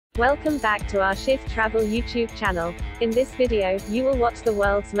Welcome back to our Shift Travel YouTube channel. In this video, you will watch the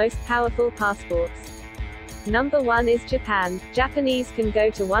world's most powerful passports. Number 1 is Japan. Japanese can go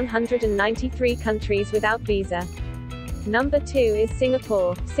to 193 countries without visa. Number 2 is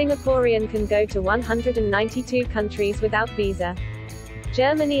Singapore. Singaporean can go to 192 countries without visa.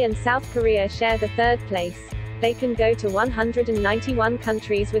 Germany and South Korea share the third place. They can go to 191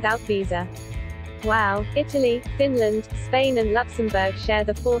 countries without visa. Wow! Italy, Finland, Spain and Luxembourg share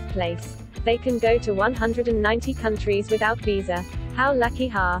the fourth place. They can go to 190 countries without visa. How lucky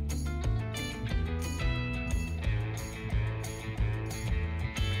ha!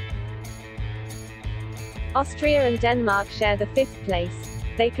 Austria and Denmark share the fifth place.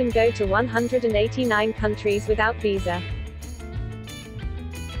 They can go to 189 countries without visa.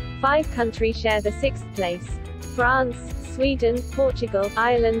 5 countries share the sixth place. France, Sweden, Portugal,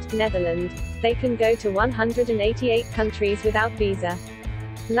 Ireland, Netherlands. They can go to 188 countries without visa.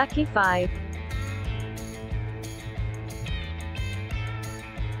 Lucky 5.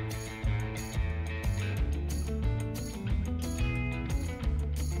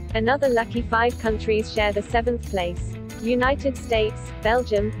 Another lucky 5 countries share the 7th place. United States,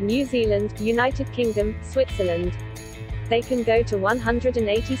 Belgium, New Zealand, United Kingdom, Switzerland. They can go to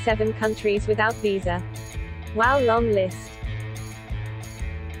 187 countries without visa. Wow, long list.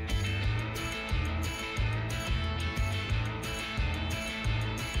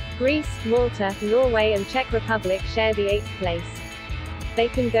 Greece, Malta, Norway and Czech Republic share the 8th place. They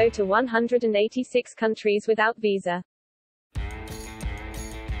can go to 186 countries without visa.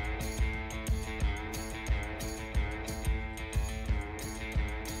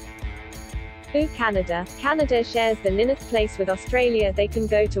 Canada. Canada shares the 9th place with Australia. They can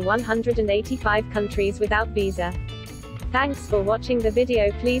go to 185 countries without visa. Thanks for watching the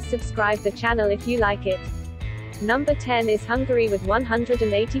video. Please subscribe the channel if you like it. Number 10 is Hungary with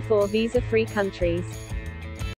 184 visa-free countries.